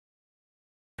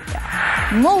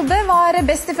Molde var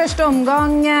best I første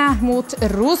omgang mot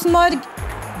Rosenborg.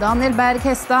 Daniel Berg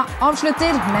Hestad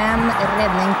avslutter med en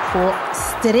redning på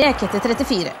strek etter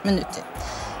 34 minutter.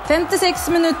 56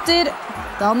 minutter,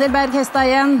 Daniel Berg Hestad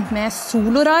igjen med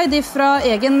soloraid fra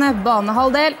egen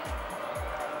banehalvdel.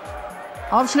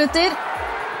 Avslutter,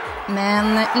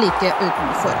 men like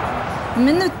utenfor.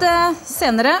 Minuttet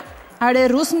senere det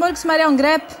Rosenborg som I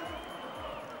angrep.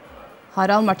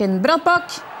 Harald Martin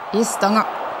Bratbakk I stanga.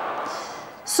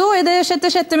 Så I det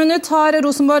 66. minutt har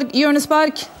Rosenborg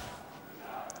hjørnespark.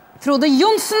 Frode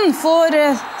Johnsen får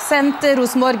sendt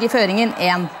Rosenborg I føringen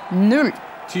 1-0.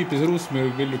 Typisk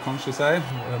Rosenborg vil du kanskje si.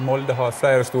 Molde har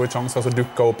flere store sjanser som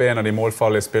dukker opp en av de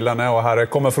målfarlige spillerne. Og her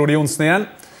kommer Frode Johnsen igjen.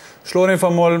 Slår inn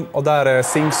for mål, og der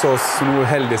Singsås nå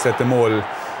heldig setter mål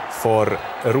for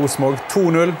Rosenborg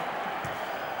 2-0.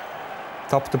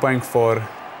 Tappte poeng for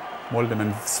Molde,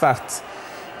 men svært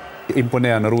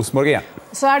imponerende Rosenborg igjen.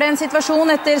 Så det en situasjon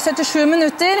etter 77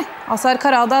 minutter. Azar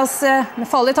Karadas med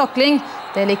farlig takling.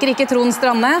 Det liker ikke Trond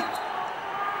Strande.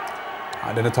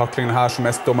 Nei, denne taklingen her som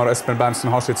dommer Espen Berntsen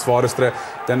har sitt svarestre,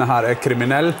 denne her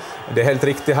kriminell. Det helt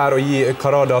riktig her å gi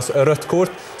Karadas rødt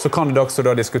kort. Så kan det også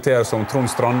da diskuteres om Trond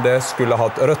Strande skulle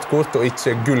hatt rødt kort og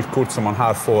ikke gult kort som han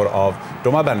her får av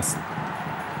dommer Berntsen.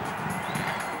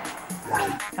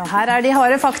 Ja, her de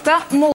harde fakta.